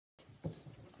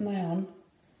Am I on?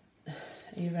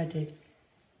 Are you ready?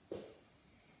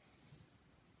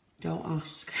 Don't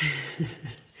ask.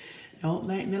 Don't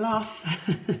make me laugh.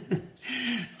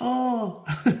 Oh.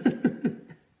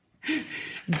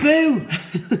 Boo!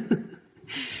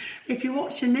 If you're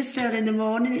watching this early in the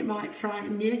morning, it might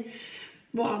frighten you.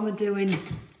 What am I doing?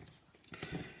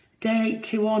 Day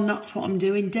 81, that's what I'm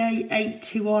doing. Day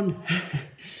 81.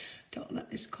 Don't let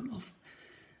this come off.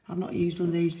 I've not used one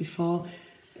of these before.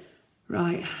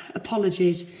 Right,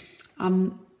 apologies.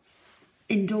 I'm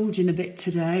indulging a bit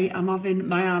today. I'm having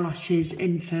my eyelashes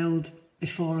infilled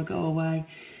before I go away.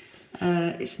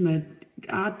 I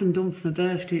had them done for my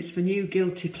birthday. It's my new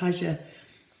guilty pleasure.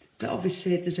 But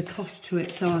obviously there's a cost to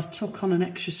it. So I took on an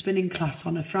extra spinning class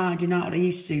on a Friday night. I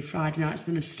used to do Friday nights,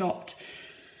 then I stopped.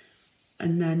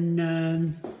 And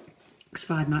then, because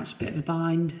Friday night's a bit of a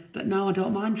bind. But no, I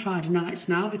don't mind Friday nights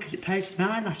now because it pays for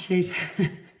my eyelashes.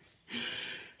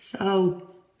 So,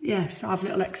 yes, I have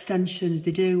little extensions.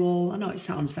 They do all, I know it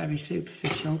sounds very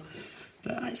superficial,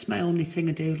 but it's my only thing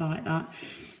I do like that.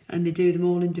 And they do them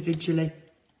all individually.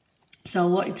 So I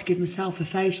wanted to give myself a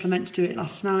facial. I meant to do it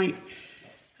last night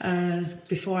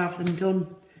before I have them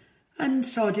done. And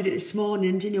so I did it this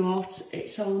morning. Do you know what?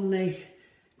 It's only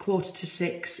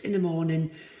 5:45 in the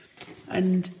morning.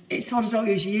 And it's odd I don't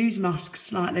usually use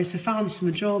masks like this. I found this in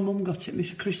the drawer. Mum got it me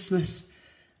for Christmas.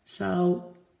 So,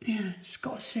 yeah, it's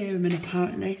got a serum in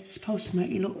apparently. It's supposed to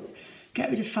make you look, get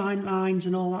rid of fine lines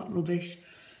and all that rubbish.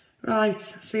 Right,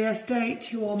 so yes, day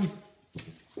 81.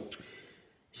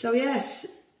 So yes,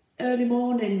 early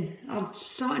morning. I'm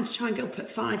starting to try and get up at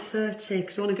 5:30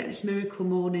 because I want to get this miracle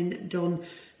morning done.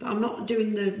 But I'm not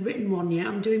doing the written one yet.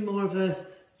 I'm doing more of a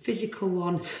physical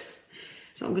one.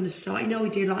 So I'm going to start, you know,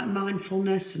 we do like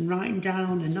mindfulness and writing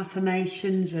down and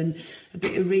affirmations and a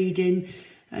bit of reading.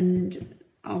 And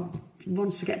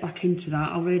once I get back into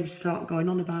that, I'll really start going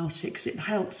on about it because it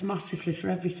helps massively for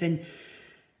everything.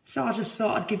 So I just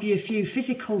thought I'd give you a few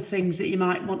physical things that you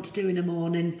might want to do in the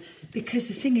morning. Because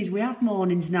the thing is, we have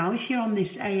mornings now. If you're on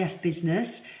this AF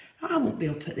business, I won't be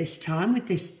up at this time with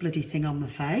this bloody thing on my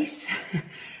face.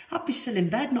 I'd be still in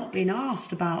bed not being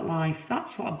asked about life.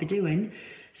 That's what I'd be doing.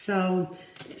 So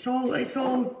it's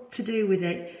all to do with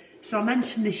it. So I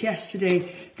mentioned this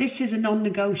yesterday. This is a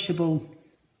non-negotiable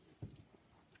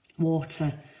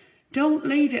water. Don't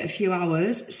leave it a few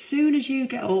hours. As soon as you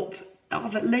get up,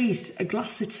 have at least a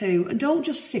glass or two, and don't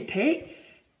just sip it,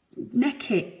 neck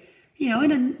it, you know,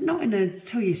 not in a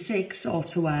till you're sick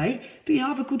sort of way, but you know,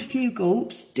 have a good few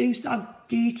gulps, do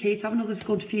your teeth, have another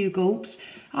good few gulps,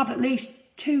 have at least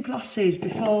 2 glasses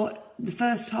before the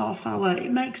first half hour.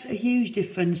 It makes a huge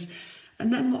difference.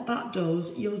 And then what that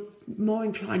does, you're more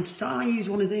inclined to start. I use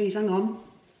one of these, hang on.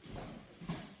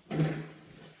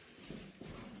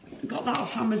 Got that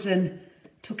off Amazon.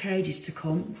 Took ages to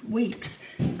come, weeks.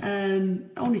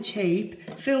 Only cheap.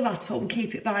 Fill that up and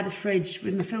keep it by the fridge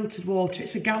with my filtered water.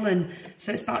 It's a gallon,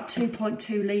 so it's about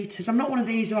 2.2 litres. I'm not one of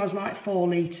these who has like 4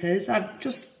 litres.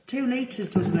 Just 2 litres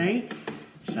does me.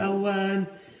 So,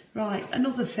 right,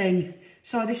 another thing.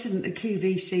 Sorry, this isn't the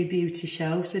QVC beauty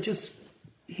show, so just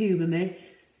humour me.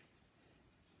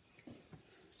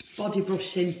 Body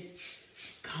brushing.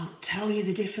 Can't tell you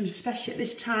the difference, especially at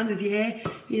this time of year,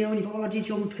 you know, when you've all had your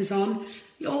jumpers on.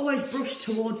 You always brush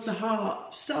towards the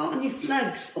heart. Start on your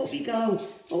legs, up you go,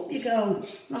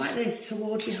 like this,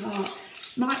 towards your heart.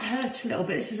 Might hurt a little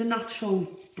bit, this is a natural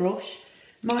brush.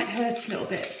 Might hurt a little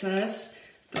bit at first,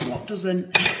 but what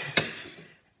doesn't?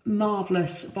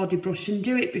 Marvellous body brush, and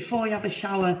do it before you have a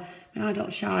shower. I mean, I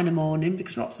don't shower in the morning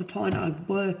because what's the point? I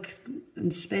work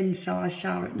and spin, so I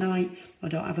shower at night. I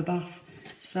don't have a bath.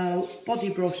 So, body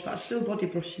brush, but I still body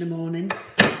brush in the morning.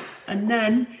 And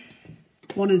then,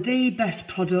 one of the best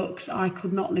products, I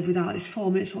could not live without this. 4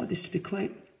 minutes, I want this to be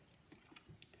quick.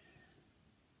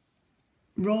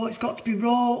 Raw, it's got to be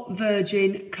raw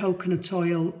virgin coconut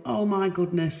oil. Oh my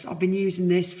goodness, I've been using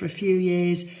this for a few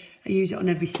years. I use it on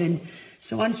everything.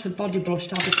 So once I've body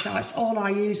brushed, have a shower. It's all I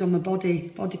use on my body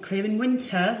cream. In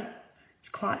winter,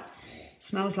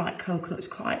 smells like coconut. It's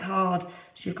quite hard.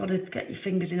 So you've got to get your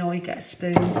fingers in, or you get a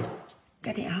spoon.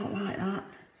 Get it out like that.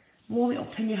 Warm it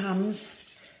up in your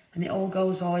hands, and it all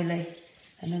goes oily.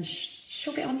 And then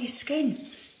shove it on your skin.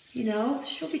 You know,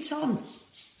 shove it on.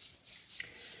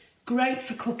 Great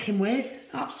for cooking with.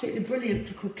 Absolutely brilliant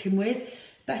for cooking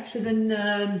with. Better than...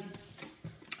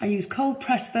 I use cold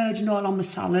pressed virgin oil on my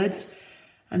salads.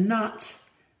 And that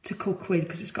to cook with,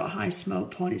 because it's got a high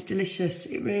smoke point. It's delicious,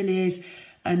 it really is.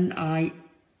 And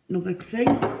another thing,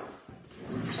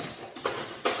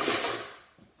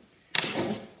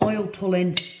 oil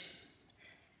pulling.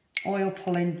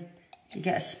 You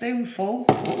get a spoonful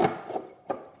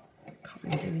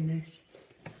I'm doing this.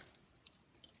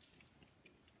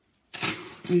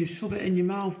 You shove it in your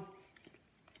mouth.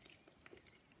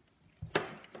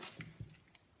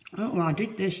 Oh, well, I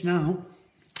did this now.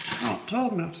 Oh,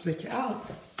 talking about to spit it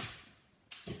out.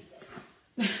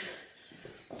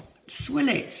 Swill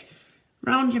it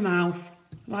round your mouth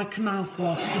like a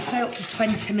mouthwash. They say up to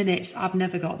 20 minutes. I've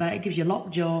never got there. It gives you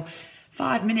lockjaw.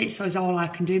 5 minutes is all I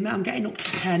can do. I'm getting up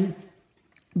to 10.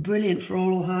 Brilliant for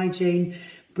oral hygiene.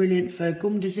 Brilliant for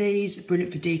gum disease.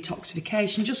 Brilliant for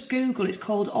detoxification. Just Google. It's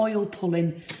called oil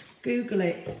pulling. Google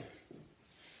it.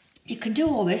 You can do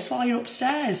all this while you're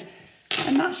upstairs.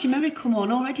 And that's your miracle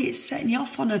morning. Already it's setting you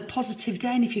off on a positive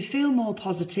day. And if you feel more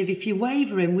positive, if you're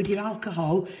wavering with your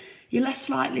alcohol, you're less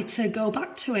likely to go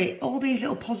back to it. All these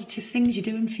little positive things you're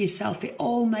doing for yourself, it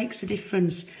all makes a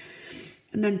difference.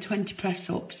 And then 20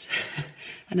 press-ups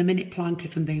and a minute plank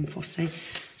if I'm being fussy.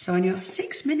 So anyway,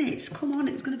 6 minutes. Come on,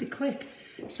 it's going to be quick.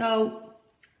 So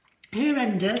here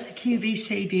endeth the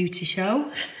QVC beauty show.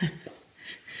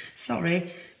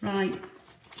 Sorry. Right.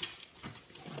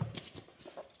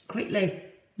 Quickly,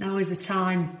 now is the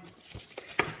time.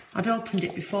 I'd opened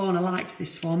it before and I liked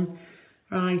this one.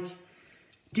 Right.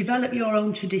 Develop your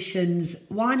own traditions.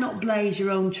 Why not blaze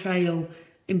your own trail?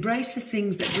 Embrace the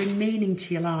things that bring meaning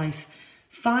to your life.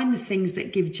 Find the things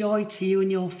that give joy to you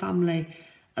and your family.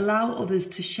 Allow others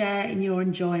to share in your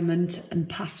enjoyment and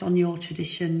pass on your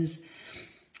traditions.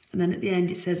 And then at the end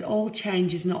it says, all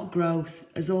change is not growth,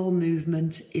 as all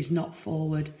movement is not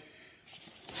forward.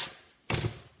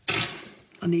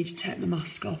 I need to take my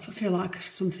mask off. I feel like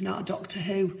something out of Doctor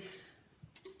Who.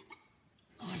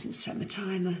 Oh, I didn't set my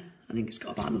timer. I think it's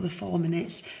got about another 4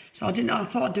 minutes. So I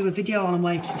thought I'd do a video while I'm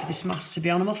waiting for this mask to be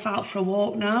on. I'm off out for a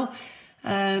walk now.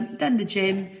 Then the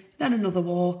gym, then another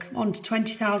walk. I'm on to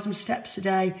 20,000 steps a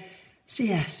day. So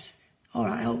yes. All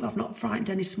right, I hope I've not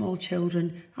frightened any small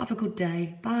children. Have a good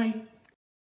day. Bye.